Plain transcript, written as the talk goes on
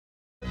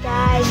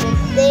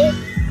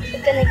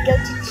gonna go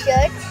to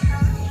church.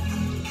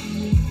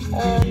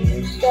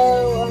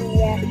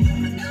 Yeah,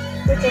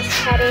 we're just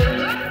heading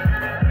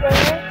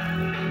there.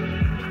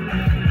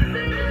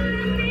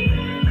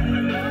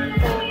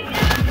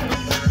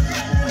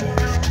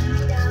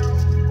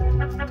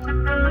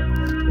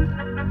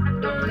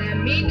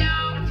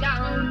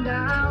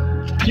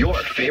 Your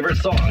favorite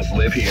songs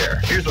live here.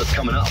 Here's what's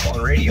coming up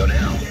on radio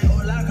now.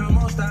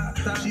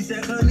 She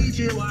said,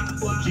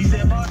 konnichiwa. She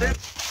said, come on,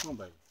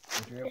 baby.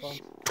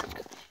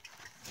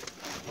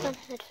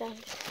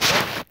 Headphones.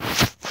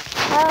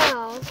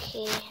 Oh,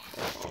 okay.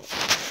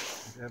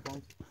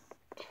 Headphones?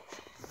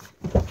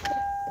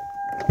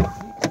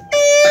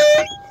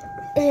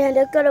 And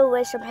I've got to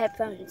wear some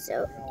headphones,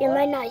 so you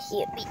might not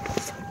hear me.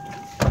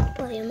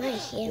 Well, you might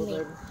hear me.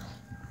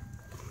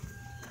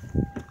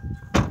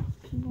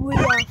 We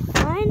are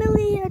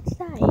finally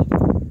outside.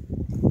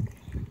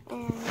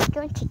 And we're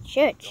going to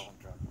church.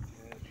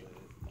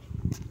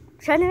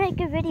 Trying to make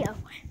a video.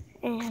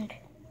 And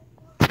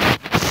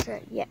so,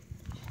 yeah.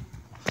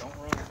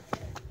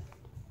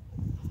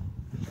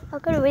 I'm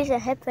going to raise the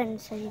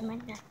headphones so you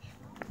might not.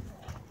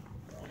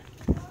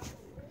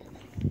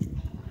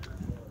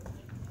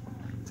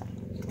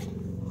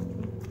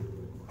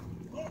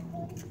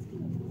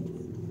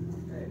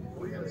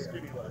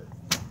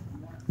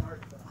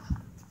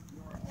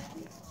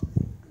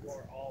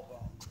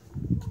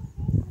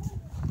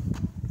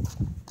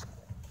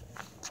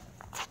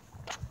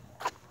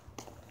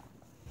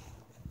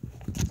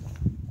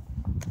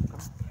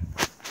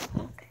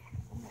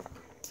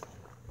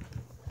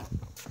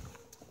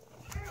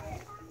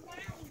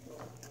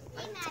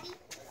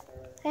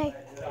 Hey.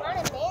 Want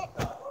a mint?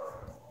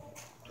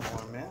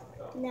 Want a mint?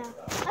 No.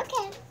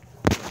 Okay.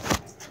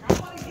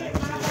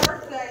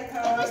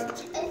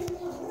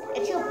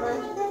 It's your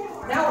birthday.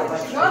 No,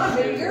 it's gonna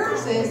be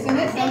yours, isn't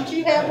it? Don't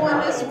you have one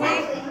this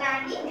week?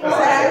 Friday.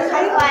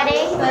 Saturday?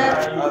 Friday.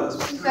 On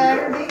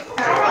Saturday?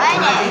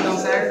 Friday.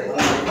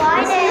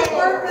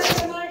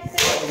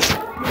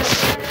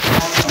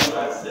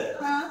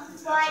 Huh?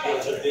 Friday.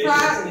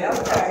 Friday,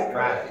 okay.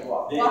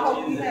 Well, I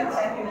hope you have a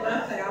happy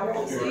birthday. I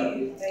won't see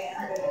you then.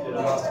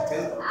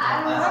 I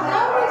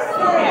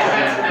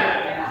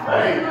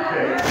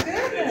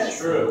It's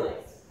true.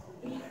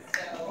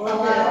 Well,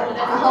 I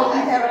hope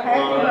you have a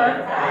happy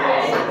birthday.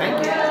 Thank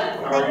you.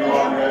 I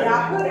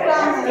put it on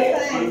the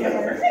thing.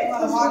 I'm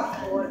gonna watch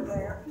for it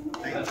there.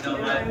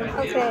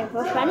 Okay,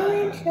 we're finally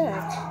in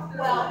church.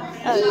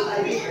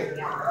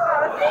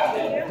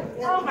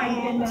 Oh my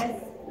goodness.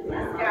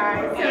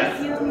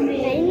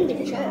 They need a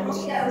church.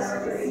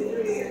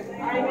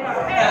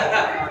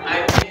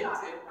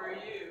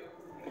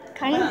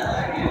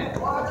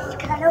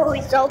 Kind of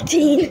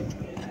resulting.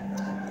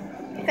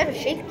 Kind of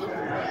shaky.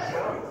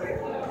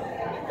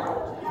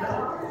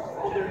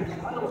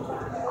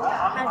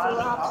 Has a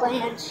lot of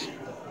plans.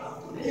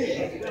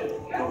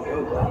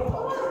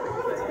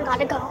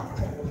 Gotta go.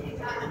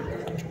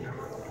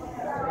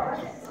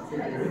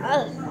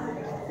 Oh.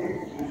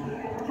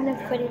 Kind of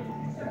pretty.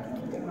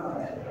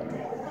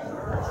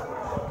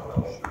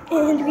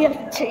 And we have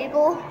a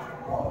table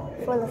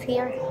full of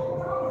here.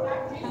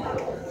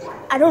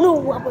 I don't know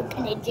what we're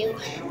gonna do.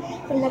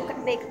 I'm not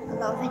gonna make a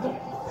vlog video.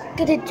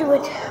 Gonna do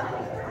it.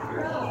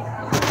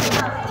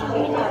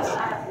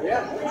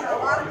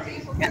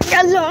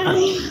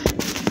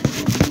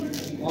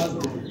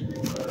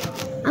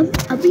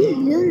 I'll be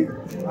here.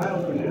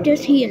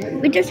 Just here.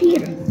 We're just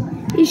here.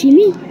 You see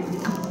me?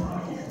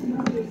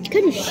 It's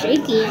kind of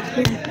shaky in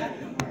here.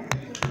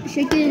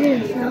 Shaky in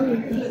the flower.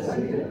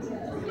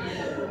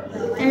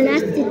 I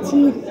like the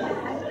tube.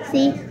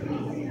 See?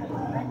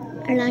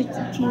 I like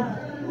the tube.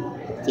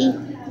 See?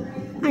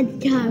 On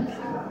top.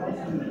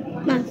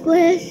 My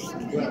first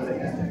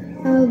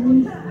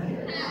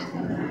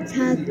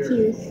top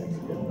tooth.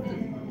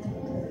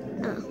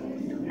 Oh.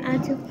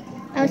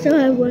 I also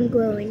have one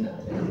growing.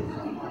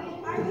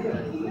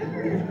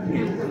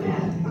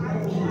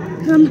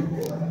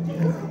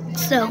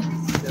 So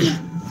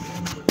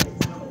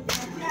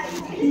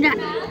that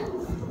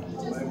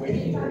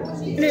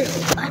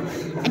I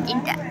did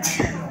that.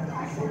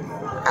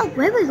 Oh,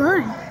 where are we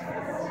going?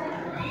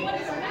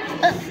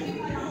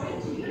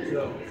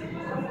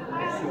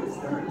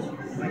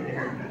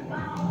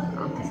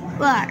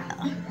 But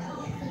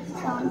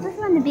so I'm just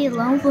going to be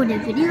alone for the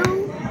video.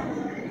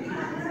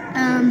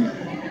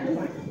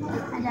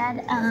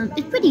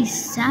 It's pretty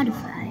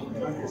satisfying.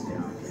 What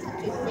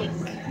do you think?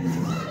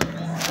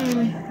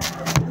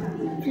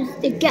 Just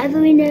the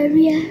gathering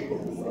area,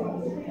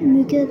 and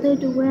we gather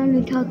around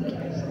and talk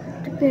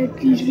about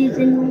Jesus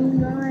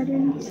and God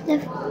and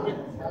stuff.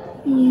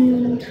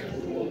 And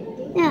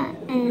yeah,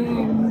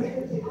 and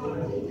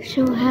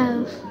she'll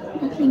have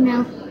nothing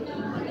now.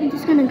 I'm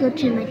just gonna go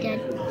to my dad.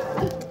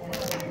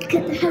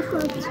 Get the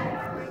headphones.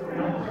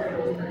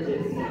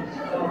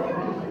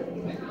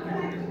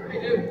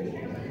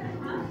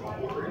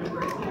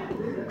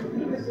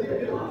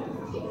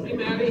 Hey,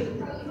 Maddie.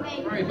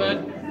 All right, bud.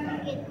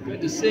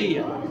 Good to see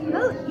you.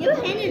 Oh, your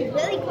hand is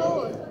really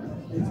cold.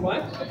 It's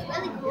what? It's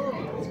really cold.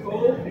 It's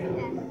cold?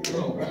 Yeah.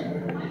 Oh.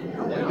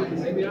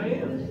 Yeah. I'm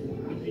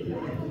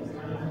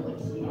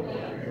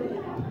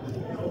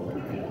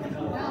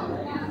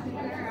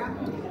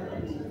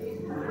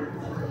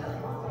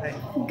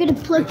gonna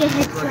plug the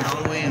headset. Plug it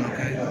all the way in,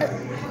 okay?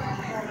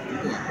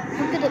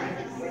 I'm gonna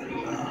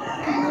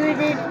put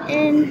it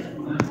in.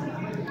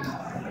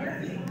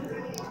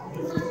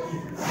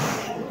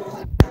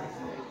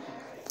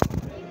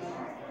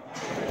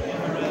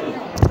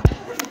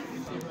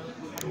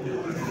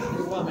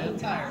 Well, man, I'm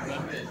tired, but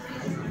I'm good.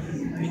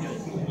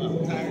 I'm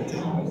tired too.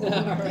 All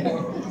right.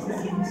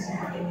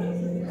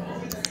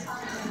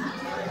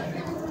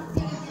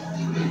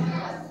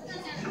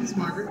 It's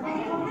Margaret.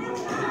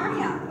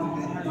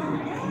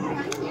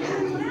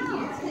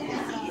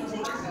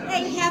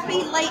 Hey, happy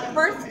late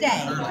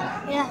birthday.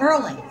 Yeah.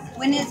 Early.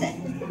 When is it?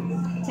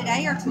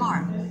 Today or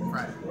tomorrow?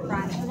 Friday.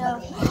 Friday. No.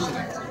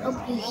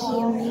 Hope you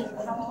hear me.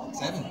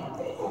 7.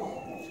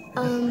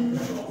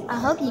 I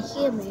hope you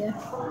hear me.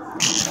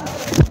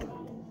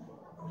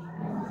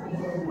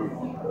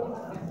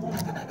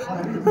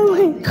 Oh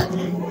my god.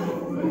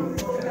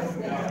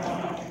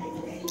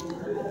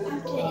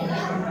 Okay.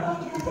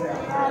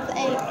 I have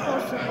a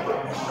question.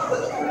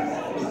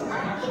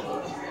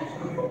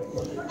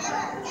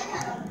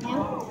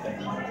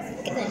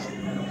 Look at this.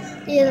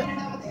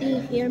 Do you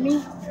hear me?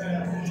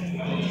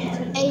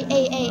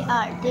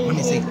 A-A-A-R. Do you Let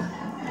me see. hear me?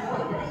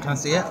 Can I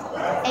see it?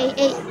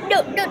 A-A. No.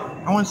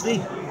 I want to see.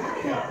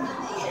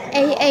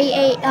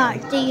 A-A-A-R.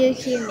 Do you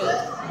hear me?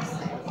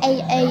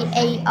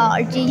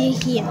 A-A-A-R. Do you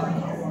hear me?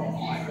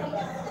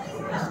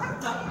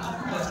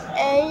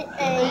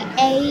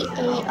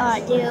 A-A-A-A-R.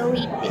 Do you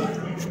read me?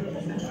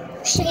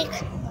 Shake.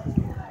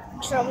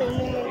 Show me.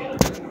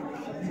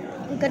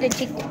 I'm gonna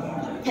take the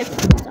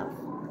headphones off.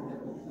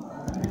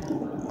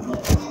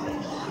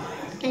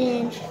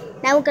 And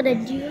now we're gonna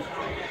do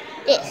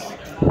this.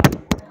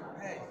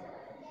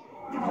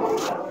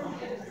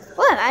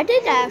 Well, I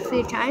did that a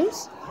few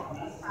times.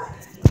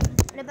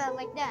 What about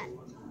like that?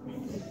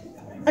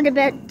 What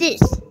about this?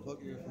 Plug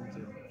your earphones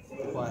in.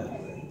 Quiet.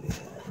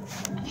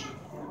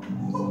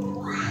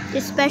 The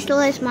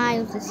Specialized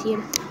Miles is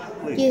here.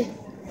 Yeah.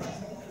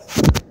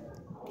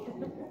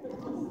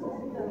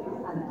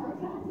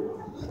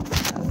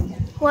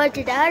 Watch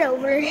that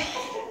over.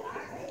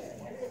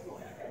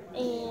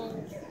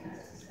 And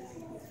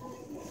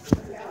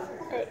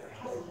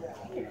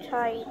it's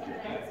tight.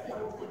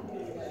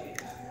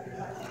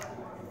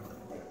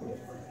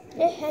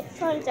 The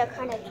headphones are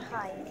kind of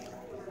tight.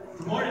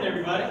 Good morning,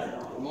 everybody.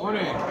 Good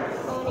morning.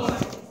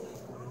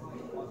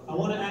 I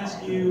want to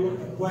ask you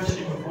a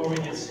question before we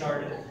get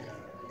started.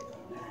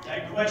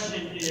 That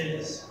question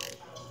is,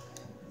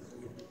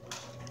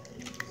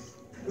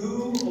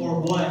 who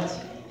or what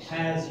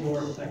has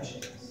your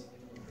affections?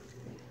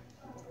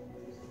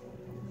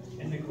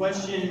 And the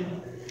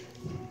question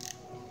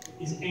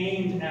is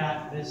aimed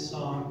at this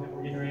song that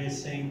we're getting ready to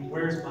sing,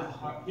 Where's My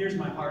Heart? Here's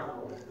My Heart,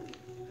 Lord.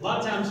 A lot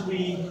of times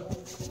we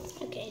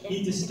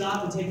need to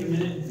stop and take a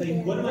minute and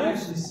think, what am I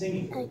actually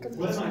singing?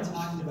 What am I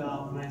talking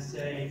about when I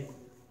say,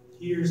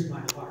 here's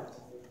my heart?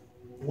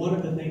 One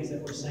of the things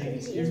that we're saying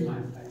is, here's my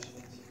affections.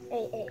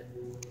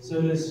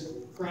 So does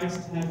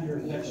Christ have your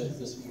affections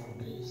this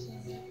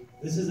morning?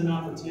 This is an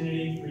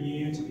opportunity for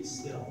you to be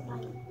still.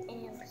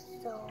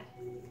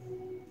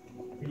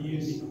 For you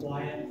to be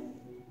quiet,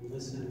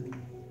 listen,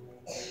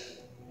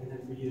 and then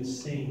for you to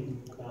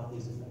sing about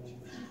these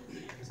affections.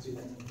 Let's do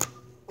that.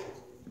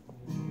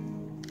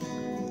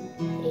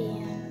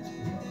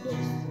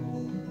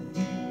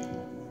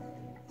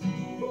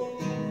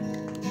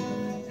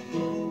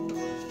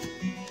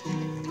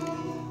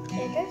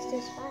 That's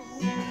just fine.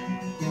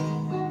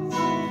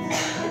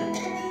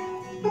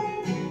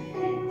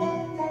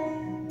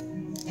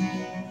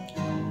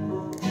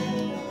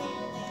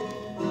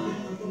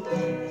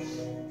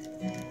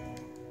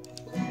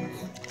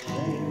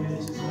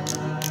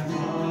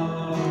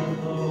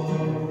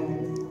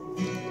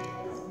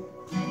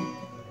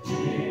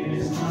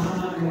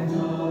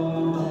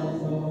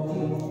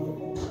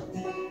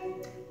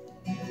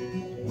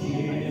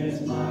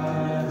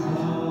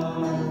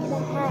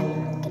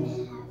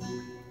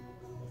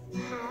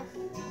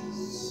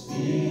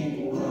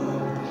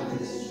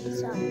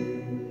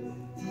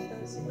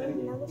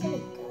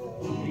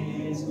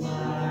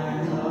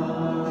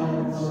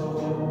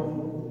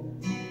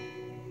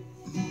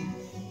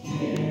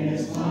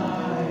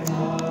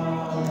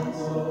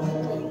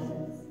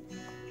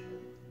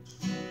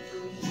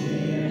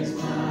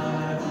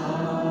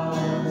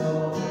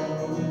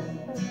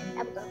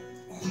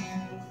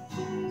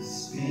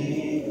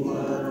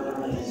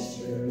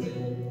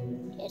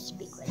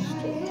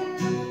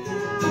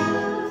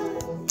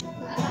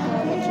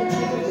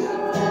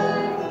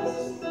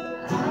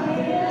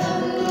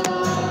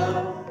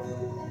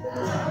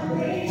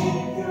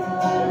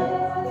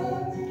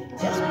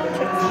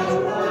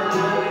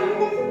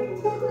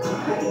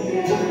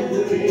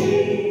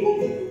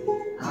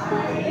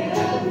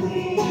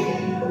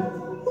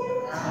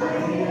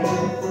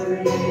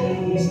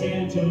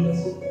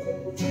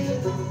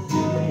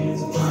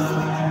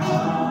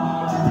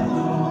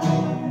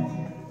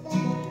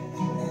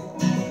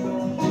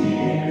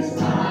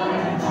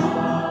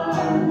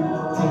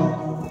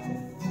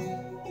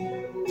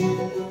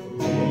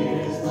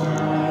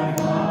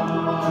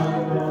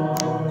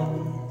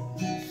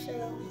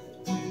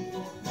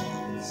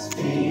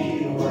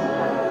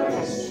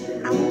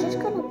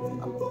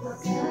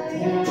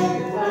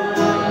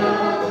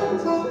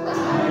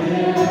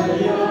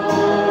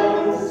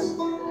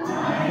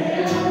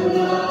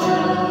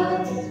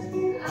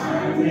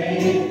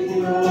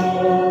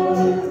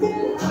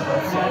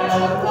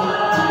 Happy